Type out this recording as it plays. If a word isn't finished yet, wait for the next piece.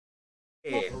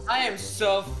I am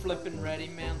so flippin' ready,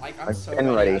 man. Like, I'm so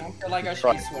ready. I don't feel like I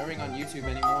should be swearing on YouTube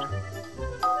anymore.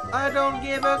 I don't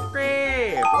give a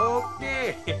crap.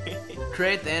 Okay.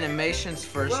 Create the animations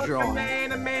first Welcome drawing. to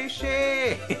animation.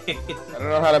 I don't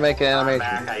know how to make an animation.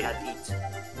 I had to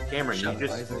eat. Cameron, you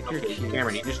just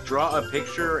Cameron, you just draw a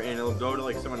picture and it'll go to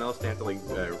like someone else to have to like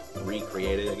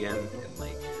recreate it again and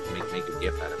like make a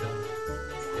GIF out of it.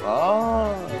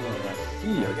 Oh,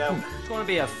 Here we go. It's going to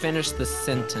be a finish the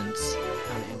sentence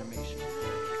kind of animation.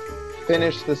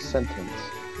 finish the sentence.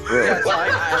 Yeah,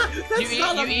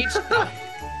 Really?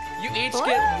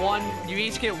 you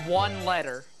each get one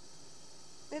letter.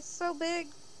 It's so big.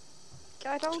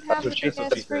 I don't have the big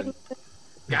ass screen.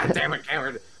 God damn it,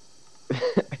 Cameron!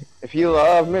 If you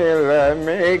love me, let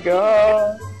me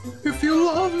go. If you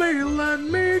love me, let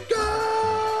me go.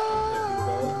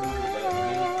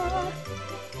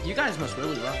 You guys must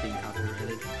really love being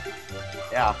copyrighted.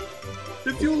 Yeah.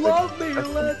 If you love me,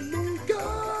 let me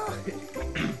go.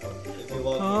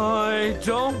 I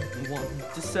don't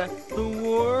want to set the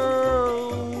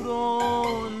world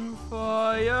on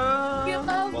fire. You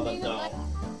love Well, me then like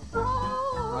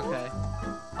Okay.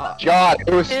 God,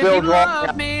 it was If still you drawing.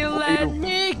 love me, let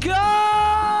me go. I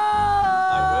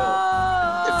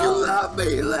If you love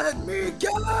me, let me go.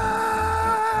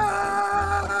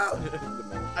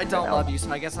 I don't love you,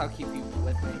 so I guess I'll keep you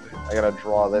with me. I gotta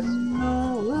draw this.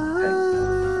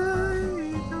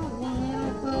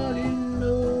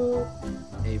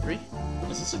 Avery?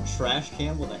 Is this a trash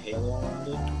can with a halo around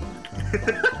it?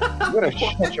 I'm gonna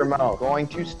shut your mouth. Going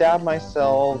to stab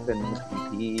myself and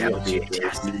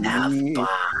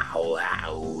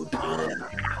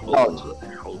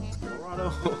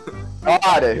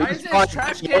God, Why is this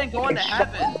trash can going to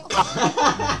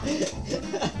heaven?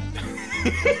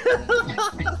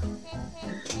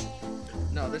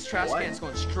 No, this trash can's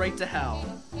going straight to hell.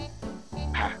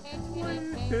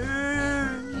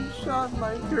 Shot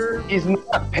my curve. He's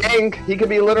not pink. He could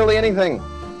be literally anything.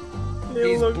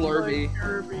 He's blurby.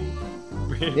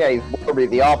 Yeah, he's Blurby,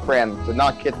 the off-brand. To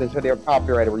not get this video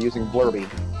copyrighted, we're using Blurby.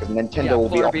 Because Nintendo Yeah, will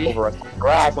be Blurby. all over us.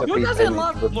 Grass if Who we doesn't say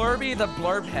love Blurby. Blurby the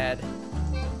blurb head?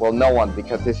 Well, no one,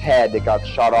 because his head, it got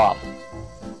shot off.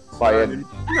 By a Not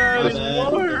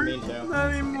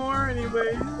anymore,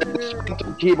 anyway.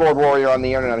 keyboard warrior on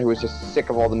the internet who was just sick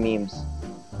of all the memes.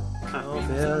 I'll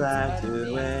feel like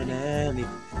doing anything.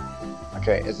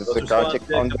 Okay, is this a Gartic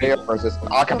on video or is this an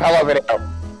acapella video?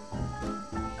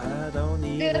 I don't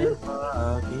need a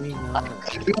fucking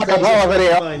Acapella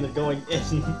video! Fine, they're going in.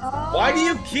 Why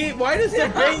does the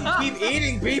brain keep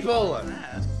eating people?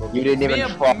 You didn't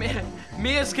even try.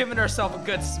 Mia's giving herself a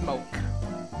good smoke.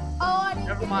 Oh, I didn't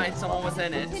Never mind, someone was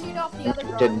in it. continued off the other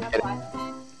Didn't drawing, get that's it.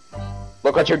 why.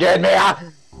 Look what you did,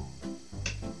 Mia!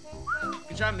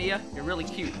 Good job, Mia. You're really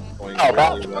cute. Oh,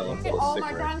 that- All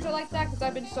my drawings are like that because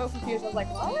I've been so confused. I was like,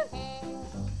 what?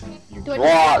 You Do I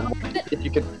draw. just- If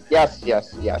you could. Yes,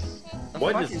 yes, yes.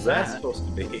 What fuck is is that that? supposed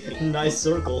to be? Nice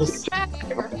circles.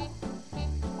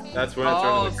 That's when it's Oh,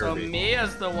 running the so Kirby.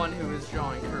 Mia's the one who is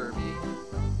drawing Kirby.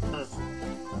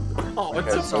 Oh, what's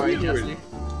Okay, up, Sorry, weird? Jesse.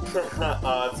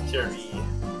 It's Kirby.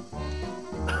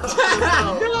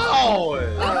 No!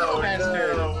 Oh,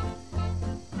 Bastard! no.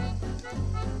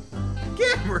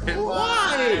 Cameron,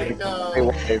 why? Hey, No.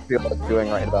 what do you feel like doing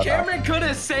right about that? Cameron could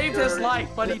have saved his life,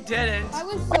 but he didn't. I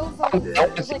was so fucking That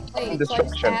I was like, wait, so I just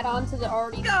distraction. add on to the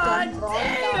already God done drawing?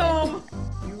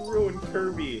 damn! You ruined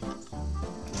Kirby.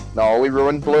 No, we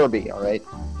ruined Blurby, alright?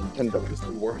 Nintendo. It was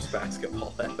the worst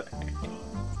basketball ever.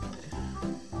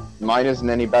 Mine isn't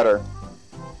any better.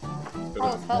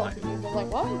 Oh, it's hell. I was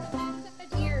like, what?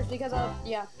 Years because of,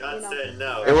 yeah, God you know. said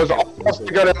no. It was almost a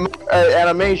good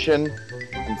animation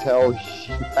until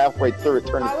halfway through it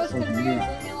turned I into was something confused, new.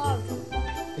 leave me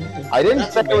alone. I didn't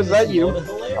That's say it was that you.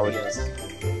 hilarious.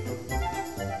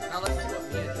 Now let's see what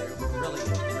Mia drew. Really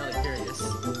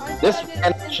curious. This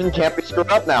animation can't be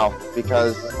screwed up now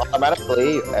because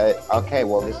automatically. Okay,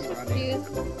 well this. Confused.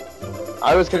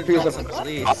 I was confused if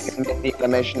Please. I can make the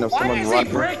animation of Why someone is he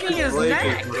running. breaking his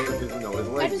neck? No, his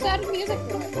I leg. just added music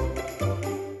to it.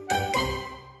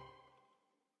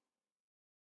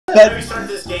 How we start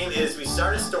this game is we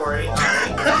start a story.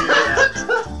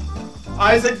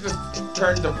 Isaac just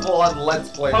turned to full-on Let's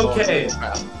Play. Okay.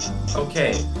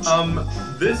 Okay,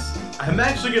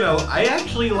 I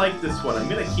actually like this one. I'm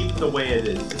gonna keep it the way it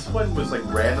is. This one was like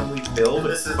randomly filled,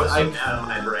 This is but out of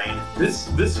my brain.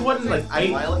 this one like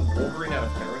Am I like Wolverine out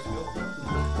of Ferris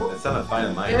wheel? that sounded fine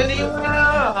in mine. Anywhere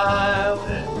I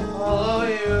will follow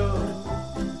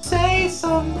you. Say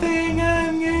something,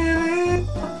 I'm gonna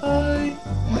fight.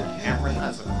 Cameron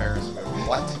has a Ferris wheel.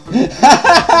 What?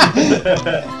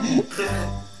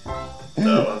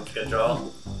 So I'm gonna draw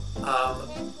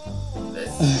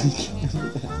this.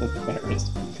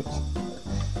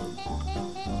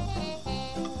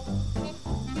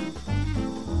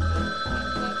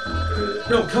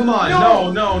 No, come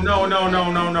on! No!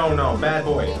 Bad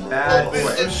boy. Bad boy.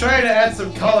 I was trying to add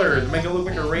some color to make it look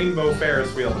like a rainbow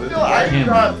Ferris wheel. But I do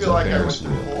not feel like I went too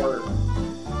far.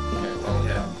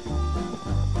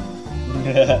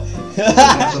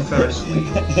 It's a Ferris wheel.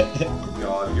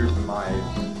 God, here's my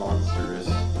monstrous.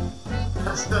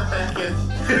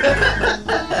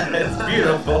 It's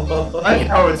beautiful. I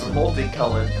know it's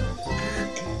multicolored.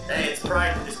 Hey, it's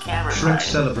Pride for this camera. Shrek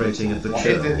celebrating at the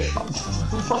church.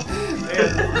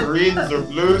 It's greens or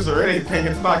blues or anything,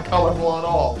 it's not colorful at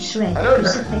all. Shrek, I don't know.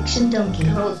 crucifixion donkey.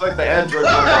 You know, it's like the android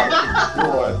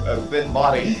with a thin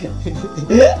body.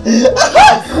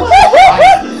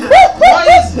 Why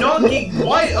is Donkey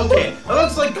white? Okay, that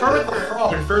looks like Kermit the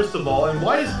Frog, first of all, and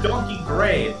why is Donkey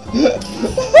gray?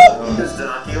 Because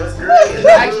Donkey was great.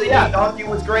 Actually, yeah, Donkey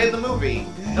was gray in the movie.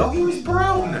 No, he was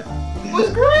brown. He was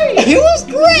gray! He was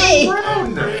gray!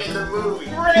 Brown. Great in the movie.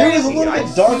 He was a little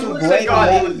bit darker gray God,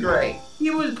 he than was gray.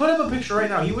 He was. Put up a picture right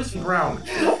now. He was brown.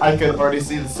 I can already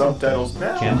see the subtitles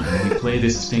now. Can we play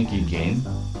this stinky game?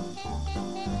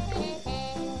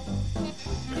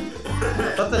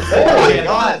 Oh my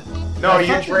god! No,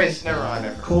 you Trace, never mind.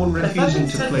 Never. Corn refusing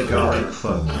to play Gartic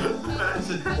phone. This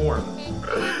is corn.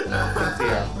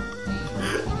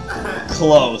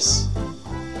 close.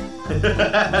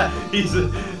 He's I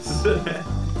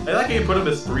like how you put him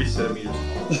as 3 centimeters tall.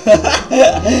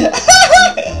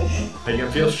 Are you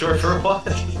gonna feel short for a while?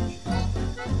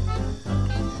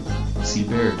 Sea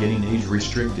Bear getting age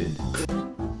restricted.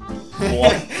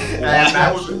 What? And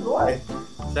that was his life.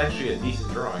 It's actually a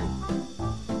decent drawing.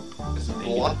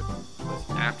 What?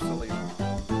 Absolutely wrong.